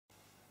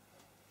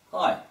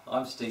Hi,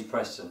 I'm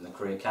Preston The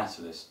Career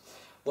Catalyst.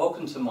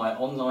 Welcome to my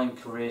online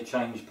career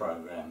change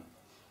program.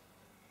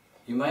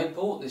 You may have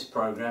bought this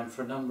program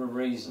for a number of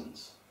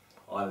reasons.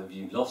 Either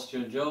you lost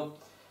your job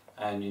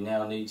and you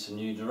now need some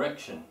new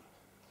direction.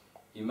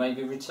 You may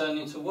be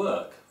returning to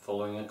work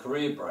following a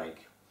career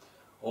break.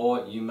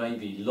 Or you may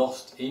be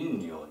lost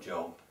in your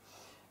job,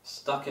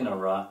 stuck in a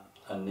rut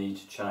and need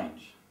to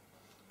change.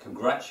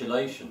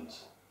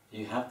 Congratulations,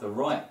 you have the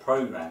right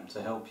program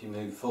to help you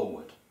move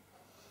forward.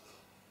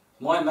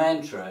 My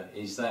mantra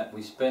is that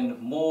we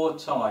spend more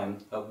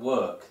time at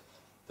work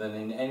than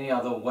in any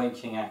other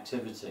waking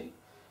activity,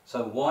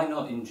 so why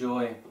not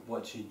enjoy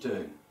what you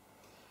do?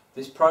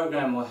 This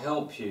program will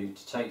help you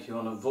to take you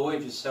on a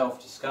voyage of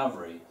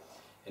self-discovery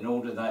in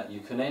order that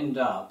you can end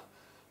up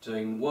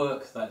doing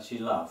work that you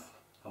love,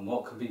 and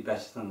what could be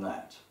better than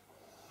that?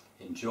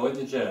 Enjoy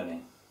the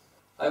journey.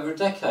 Over a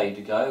decade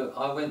ago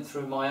I went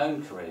through my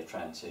own career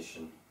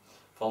transition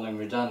following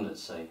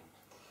redundancy.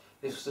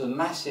 This was a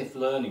massive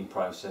learning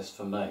process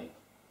for me,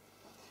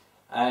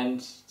 and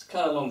to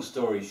cut a long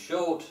story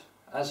short,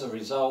 as a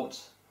result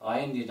I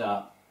ended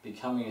up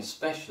becoming a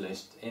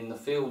specialist in the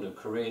field of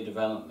career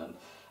development,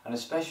 and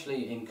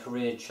especially in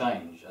career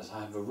change, as I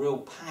have a real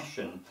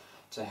passion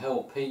to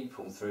help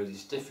people through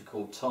this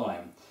difficult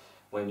time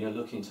when you're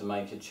looking to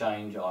make a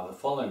change, either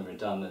following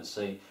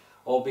redundancy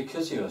or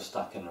because you are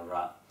stuck in a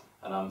rut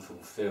and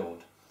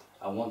unfulfilled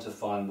and want to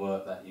find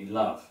work that you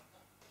love.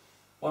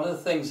 One of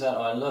the things that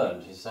I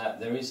learned is that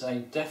there is a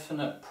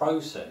definite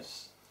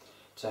process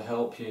to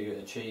help you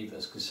achieve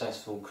a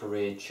successful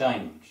career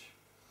change.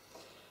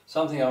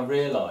 Something I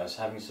realised,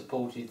 having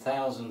supported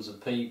thousands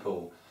of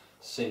people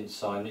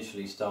since I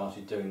initially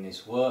started doing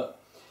this work,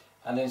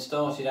 and then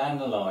started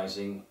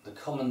analysing the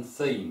common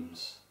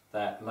themes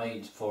that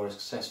made for a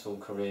successful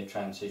career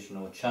transition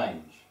or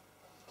change.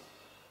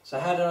 So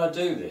how did I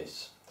do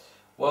this?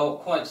 Well,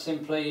 quite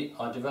simply,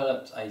 I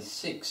developed a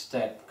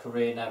 6-step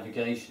career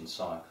navigation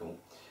cycle,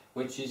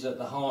 which is at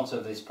the heart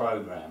of this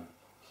program.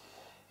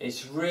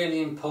 It's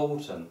really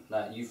important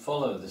that you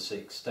follow the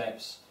 6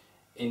 steps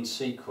in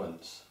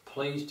sequence.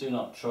 Please do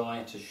not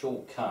try to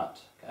shortcut,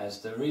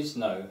 as there is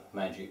no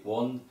magic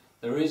wand,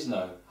 there is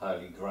no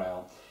holy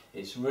grail.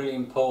 It's really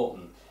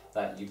important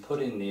that you put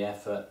in the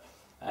effort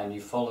and you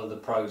follow the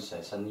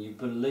process and you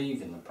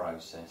believe in the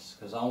process,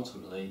 because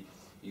ultimately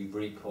you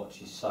reap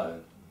what you sow.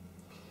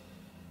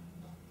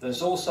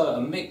 There's also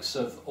a mix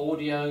of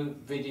audio,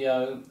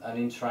 video and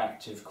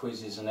interactive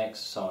quizzes and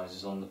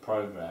exercises on the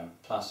program,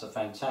 plus a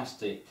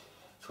fantastic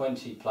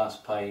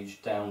 20+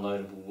 page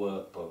downloadable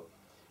workbook.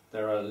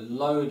 There are a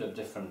load of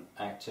different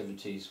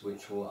activities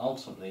which will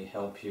ultimately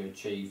help you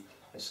achieve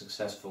a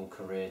successful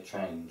career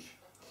change.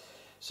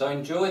 So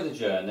enjoy the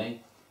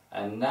journey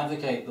and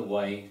navigate the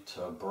way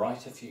to a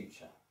brighter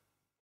future.